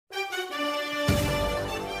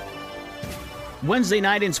Wednesday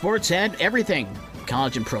night in sports had everything.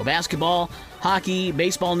 College and pro basketball, hockey,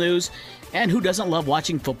 baseball news, and who doesn't love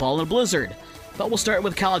watching football in a blizzard? But we'll start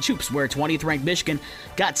with college hoops, where 20th-ranked Michigan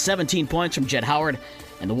got 17 points from Jett Howard,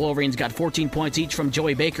 and the Wolverines got 14 points each from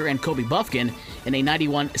Joey Baker and Kobe Bufkin in a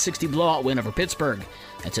 91-60 blowout win over Pittsburgh.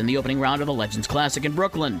 That's in the opening round of the Legends Classic in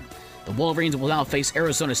Brooklyn. The Wolverines will now face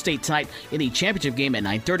Arizona State tonight in the championship game at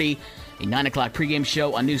 9:30, a 9 o'clock pregame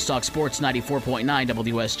show on Newstalk Sports 94.9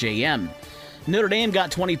 WSJM. Notre Dame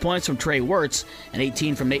got 20 points from Trey Wertz and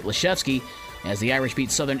 18 from Nate Laszewski as the Irish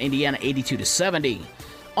beat Southern Indiana 82-70.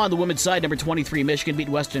 On the women's side, number 23 Michigan beat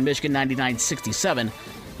Western Michigan 99-67.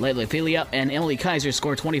 Phelia and Emily Kaiser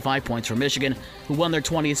scored 25 points for Michigan, who won their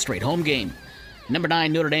 20th straight home game. Number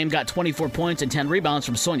 9 Notre Dame got 24 points and 10 rebounds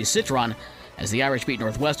from Sonia Citron as the Irish beat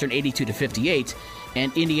Northwestern 82-58,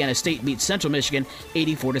 and Indiana State beat Central Michigan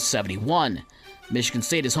 84-71. Michigan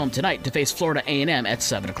State is home tonight to face Florida A&M at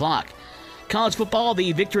 7 o'clock. College football,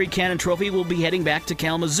 the Victory Cannon Trophy will be heading back to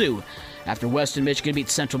Kalamazoo after Western Michigan beat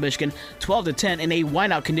Central Michigan 12-10 in a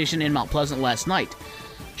whiteout condition in Mount Pleasant last night.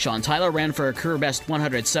 Sean Tyler ran for a career-best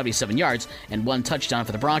 177 yards and 1 touchdown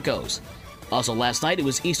for the Broncos. Also last night, it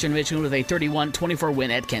was Eastern Michigan with a 31-24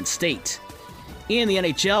 win at Kent State. In the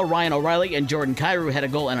NHL, Ryan O'Reilly and Jordan Kyrou had a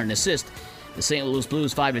goal and an assist. The St. Louis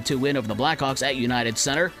Blues 5-2 win over the Blackhawks at United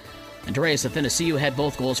Center. Andreas Athanasiou had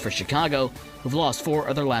both goals for Chicago, who've lost 4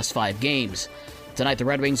 of their last 5 games. Tonight, the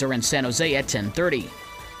Red Wings are in San Jose at 10:30.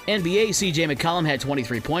 NBA, CJ McCollum had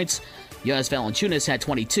 23 points. Jonas Valanciunas had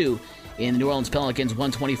 22 in the New Orleans Pelicans'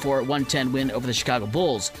 124-110 win over the Chicago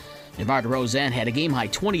Bulls. DeMar DeRozan had a game-high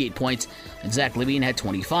 28 points, and Zach LaVine had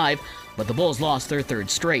 25, but the Bulls lost their 3rd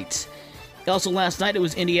straight. Also last night, it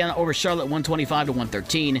was Indiana over Charlotte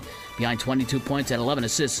 125-113, behind 22 points and 11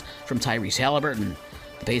 assists from Tyrese Halliburton.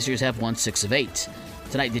 The Pacers have won 6 of 8.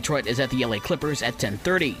 Tonight, Detroit is at the LA Clippers at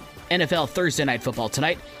 10:30. NFL Thursday Night Football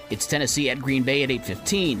tonight, it's Tennessee at Green Bay at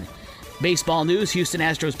 8:15. Baseball news, Houston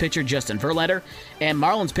Astros pitcher Justin Verlander and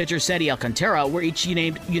Marlins pitcher Sandy Alcantara were each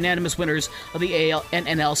named unanimous winners of the AL and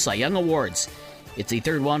NL Cy Young Awards. It's the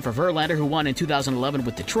 3rd one for Verlander, who won in 2011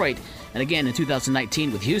 with Detroit and again in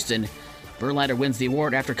 2019 with Houston. Verlander wins the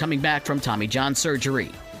award after coming back from Tommy John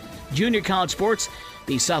surgery. Junior college sports,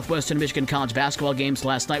 the Southwestern Michigan College basketball games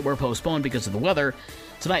last night were postponed because of the weather.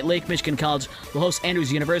 Tonight, Lake Michigan College will host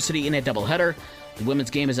Andrews University in a doubleheader. The women's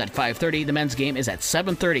game is at 5:30. The men's game is at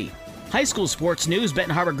 7:30. High school sports news,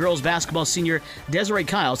 Benton Harbor girls basketball senior Desiree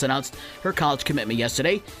Kiles announced her college commitment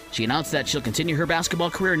yesterday. She announced that she'll continue her basketball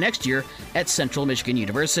career next year at Central Michigan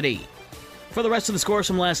University. For the rest of the scores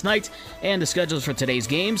from last night and the schedules for today's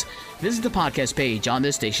games, visit the podcast page on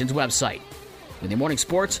this station's website. With your morning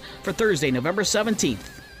sports for Thursday, November 17th,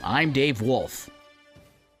 I'm Dave Wolf.